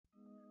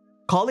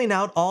Calling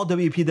out all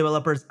WP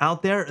developers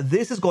out there,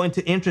 this is going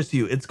to interest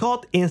you. It's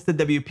called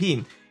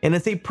InstaWP, and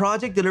it's a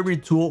project delivery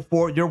tool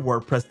for your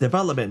WordPress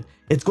development.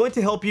 It's going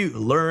to help you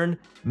learn,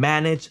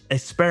 manage,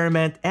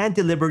 experiment, and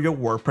deliver your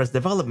WordPress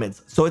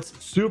developments. So it's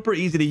super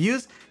easy to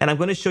use, and I'm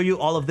going to show you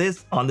all of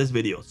this on this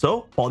video.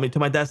 So follow me to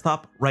my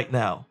desktop right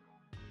now.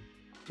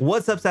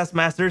 What's up, SaaS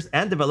masters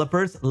and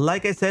developers?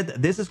 Like I said,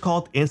 this is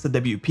called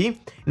InstaWP,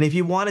 and if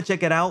you want to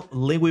check it out,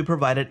 link will be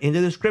provided in the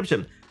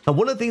description. Now,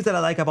 one of the things that I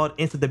like about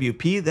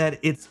InstaWP that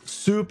it's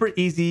super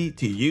easy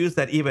to use,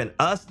 that even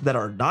us that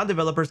are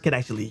non-developers can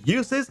actually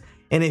use this.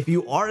 And if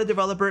you are a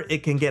developer,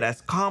 it can get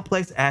as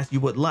complex as you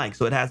would like.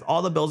 So it has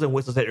all the bells and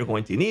whistles that you're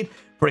going to need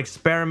for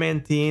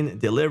experimenting,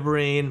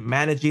 delivering,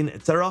 managing,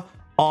 etc.,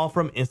 all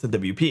from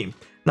InstaWP.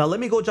 Now, let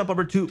me go jump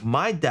over to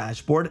my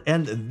dashboard,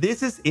 and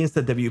this is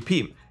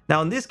InstaWP.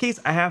 Now, in this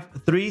case, I have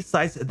 3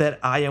 sites that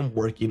I am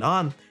working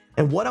on.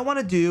 And what I want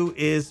to do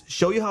is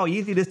show you how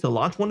easy it is to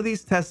launch one of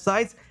these test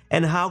sites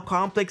and how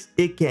complex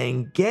it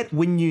can get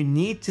when you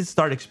need to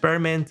start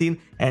experimenting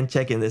and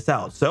checking this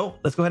out. So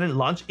let's go ahead and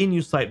launch a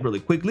new site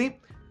really quickly.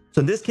 So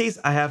in this case,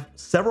 I have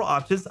several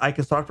options. I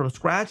can start from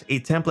scratch,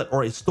 a template,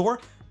 or a store.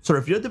 So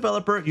if you're a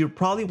developer, you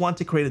probably want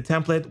to create a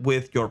template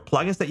with your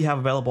plugins that you have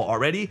available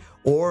already,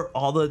 or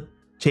all the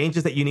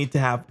changes that you need to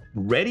have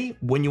ready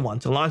when you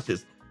want to launch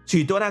this. So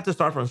you don't have to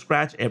start from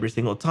scratch every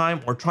single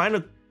time or trying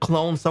to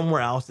clone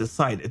somewhere else's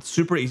site. It's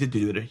super easy to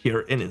do it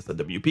here in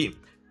InstaWP.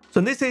 So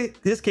in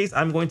this case,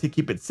 I'm going to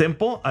keep it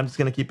simple. I'm just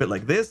going to keep it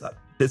like this.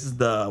 This is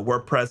the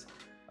WordPress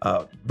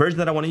version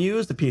that I want to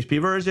use, the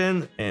PHP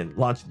version, and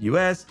launch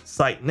US.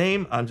 Site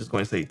name, I'm just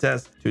going to say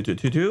test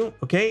 2222.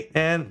 Okay,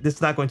 and this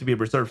is not going to be a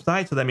reserved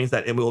site, so that means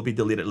that it will be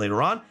deleted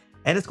later on.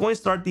 And it's going to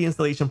start the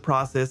installation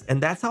process,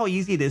 and that's how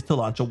easy it is to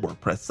launch a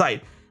WordPress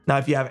site. Now,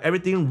 if you have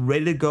everything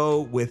ready to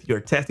go with your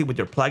testing, with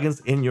your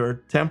plugins in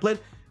your template,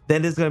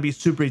 then it's going to be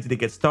super easy to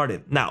get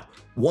started. Now,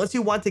 once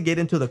you want to get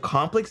into the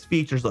complex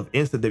features of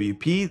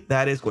InstaWP,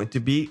 that is going to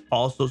be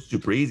also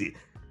super easy.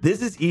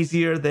 This is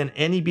easier than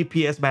any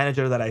BPS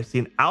manager that I've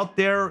seen out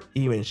there,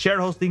 even share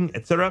hosting,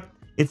 etc.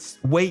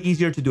 It's way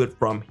easier to do it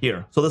from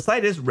here. So the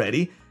site is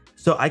ready.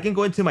 So I can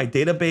go into my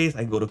database,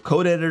 I can go to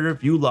code editor,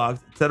 view logs,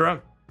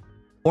 etc.,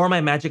 or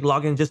my magic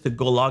login just to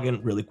go log in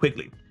really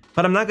quickly.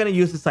 But I'm not going to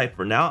use the site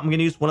for now. I'm going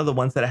to use one of the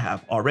ones that I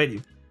have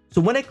already.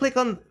 So when I click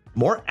on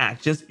more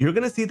actions, you're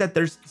going to see that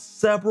there's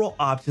several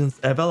options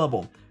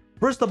available.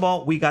 First of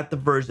all, we got the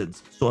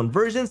versions. So in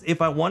versions, if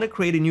I want to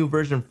create a new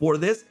version for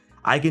this,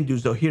 I can do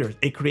so here.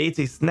 It creates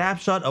a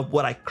snapshot of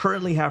what I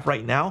currently have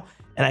right now,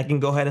 and I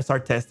can go ahead and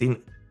start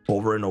testing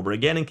over and over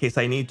again in case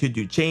I need to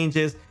do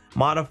changes,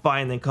 modify,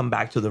 and then come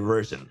back to the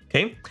version.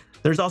 Okay.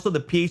 There's also the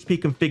PHP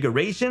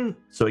configuration.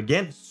 So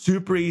again,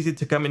 super easy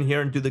to come in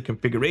here and do the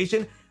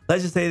configuration.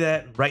 Let's just say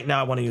that right now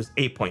I want to use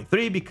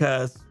 8.3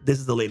 because this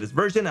is the latest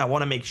version. I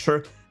want to make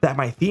sure that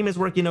my theme is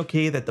working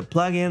okay, that the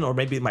plugin or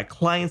maybe my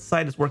client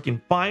side is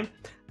working fine.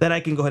 Then I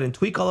can go ahead and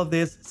tweak all of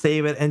this,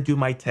 save it, and do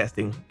my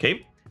testing.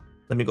 Okay,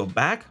 let me go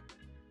back.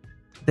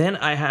 Then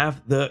I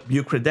have the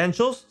view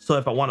credentials. So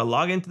if I want to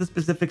log into the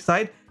specific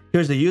site,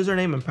 here's the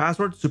username and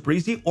password, super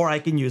easy, or I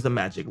can use a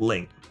magic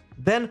link.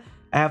 Then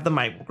I have the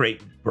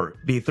migrate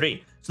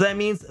v3. So that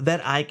means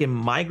that I can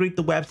migrate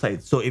the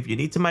website. So if you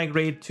need to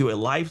migrate to a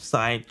live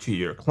site, to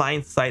your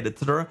client site,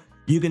 etc.,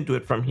 you can do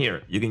it from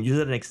here. You can use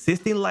an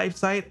existing live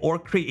site or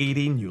create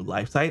a new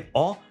live site,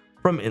 all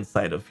from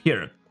inside of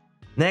here.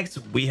 Next,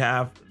 we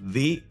have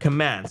the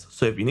commands.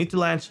 So if you need to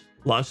launch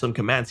some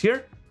commands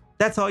here,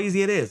 that's how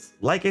easy it is.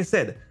 Like I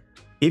said,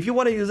 if you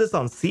want to use this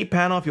on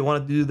cPanel, if you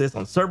want to do this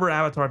on server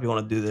avatar, if you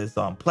want to do this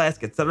on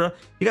Plesk, etc.,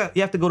 you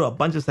have to go to a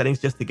bunch of settings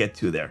just to get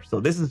to there. So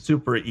this is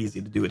super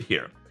easy to do it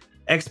here.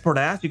 Export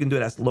as, you can do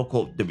it as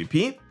local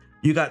WP.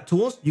 You got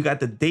tools, you got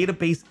the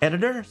database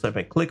editor. So if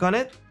I click on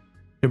it,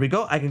 here we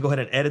go. I can go ahead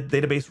and edit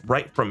the database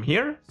right from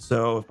here.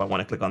 So if I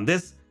want to click on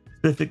this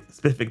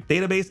specific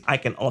database, I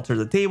can alter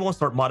the table and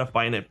start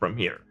modifying it from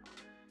here.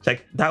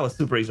 Check, that was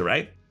super easy,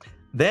 right?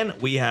 Then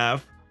we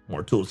have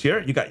more tools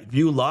here. You got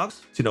view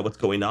logs to know what's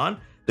going on.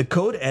 The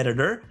code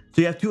editor.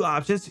 So you have 2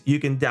 options. You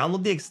can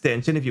download the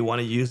extension if you want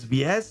to use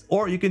VS,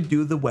 or you can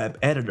do the web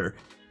editor.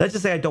 Let's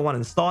just say I don't want to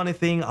install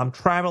anything. I'm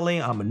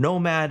traveling, I'm a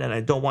nomad, and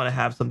I don't want to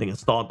have something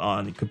installed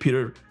on the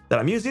computer that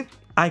I'm using.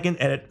 I can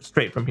edit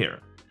straight from here.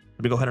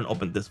 Let me go ahead and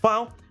open this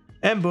file,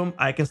 and boom,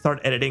 I can start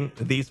editing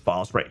these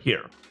files right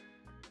here.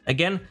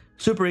 Again,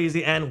 super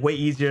easy and way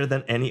easier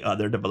than any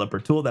other developer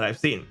tool that I've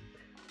seen.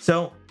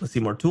 So let's see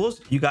more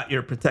tools. You got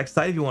your protect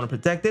site if you want to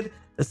protect it,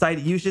 the site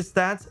usage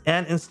stats,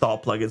 and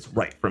install plugins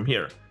right from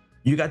here.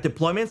 You got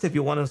deployments. If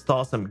you want to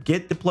install some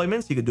Git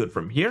deployments, you can do it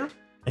from here.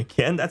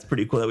 Again, that's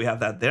pretty cool that we have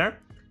that there.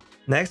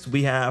 Next,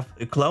 we have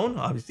a clone.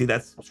 Obviously,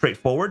 that's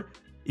straightforward.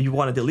 If you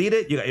want to delete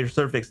it, you got your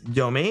suffix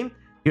domain,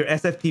 your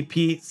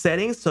SFTP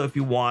settings. So if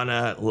you want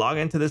to log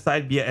into the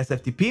site via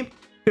SFTP,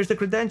 here's the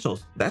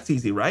credentials. That's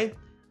easy, right?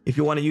 If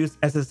you want to use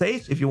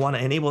SSH, if you want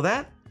to enable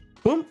that,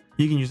 boom,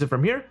 you can use it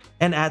from here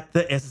and add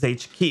the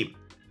SSH key.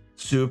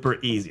 Super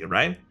easy,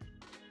 right?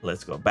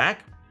 Let's go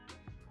back.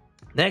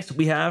 Next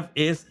we have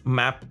is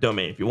map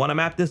domain. If you want to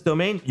map this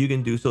domain, you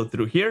can do so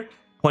through here,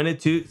 point it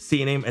to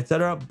CNAME,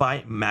 etc.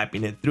 by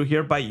mapping it through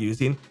here by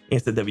using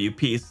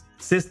InstaWP's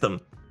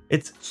system.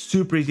 It's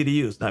super easy to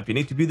use. Now, if you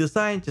need to view the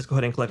site, just go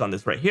ahead and click on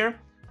this right here.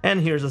 And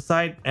here's the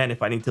site. And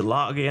if I need to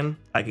log in,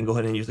 I can go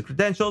ahead and use the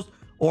credentials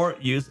or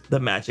use the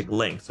magic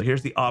link. So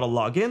here's the auto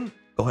login.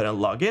 Go ahead and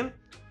log in.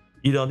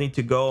 You don't need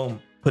to go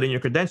put in your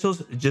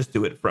credentials, just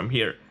do it from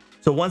here.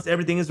 So once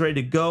everything is ready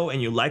to go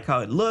and you like how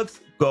it looks,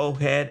 go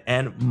ahead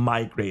and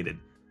migrate it.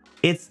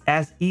 It's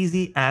as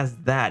easy as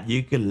that.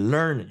 You can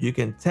learn, you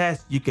can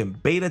test, you can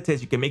beta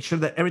test, you can make sure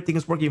that everything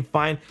is working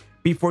fine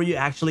before you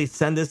actually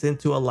send this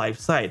into a live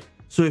site.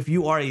 So if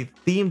you are a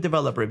theme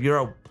developer, if you're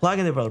a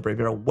plugin developer, if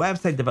you're a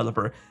website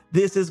developer,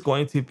 this is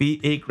going to be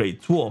a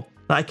great tool.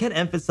 Now, I can't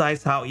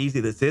emphasize how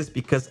easy this is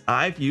because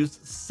I've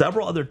used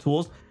several other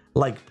tools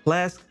like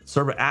Plesk,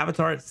 Server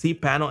Avatar,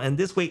 cPanel, and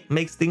this way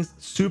makes things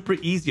super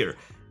easier.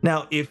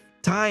 Now, if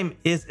time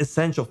is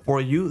essential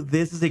for you,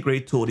 this is a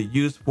great tool to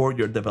use for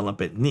your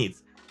development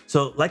needs.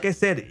 So like I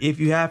said, if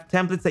you have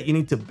templates that you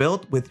need to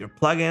build with your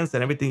plugins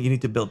and everything you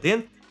need to build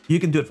in, you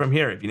can do it from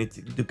here. If you need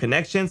to do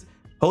connections,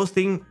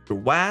 hosting, your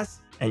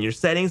WAS, and your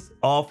settings,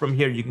 all from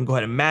here, you can go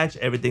ahead and manage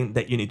everything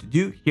that you need to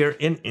do here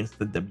in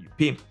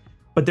InstaWP.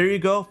 But there you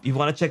go. If you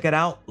want to check it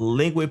out,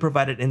 link will be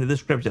provided in the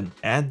description.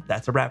 And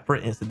that's a wrap for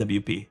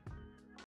InstaWP.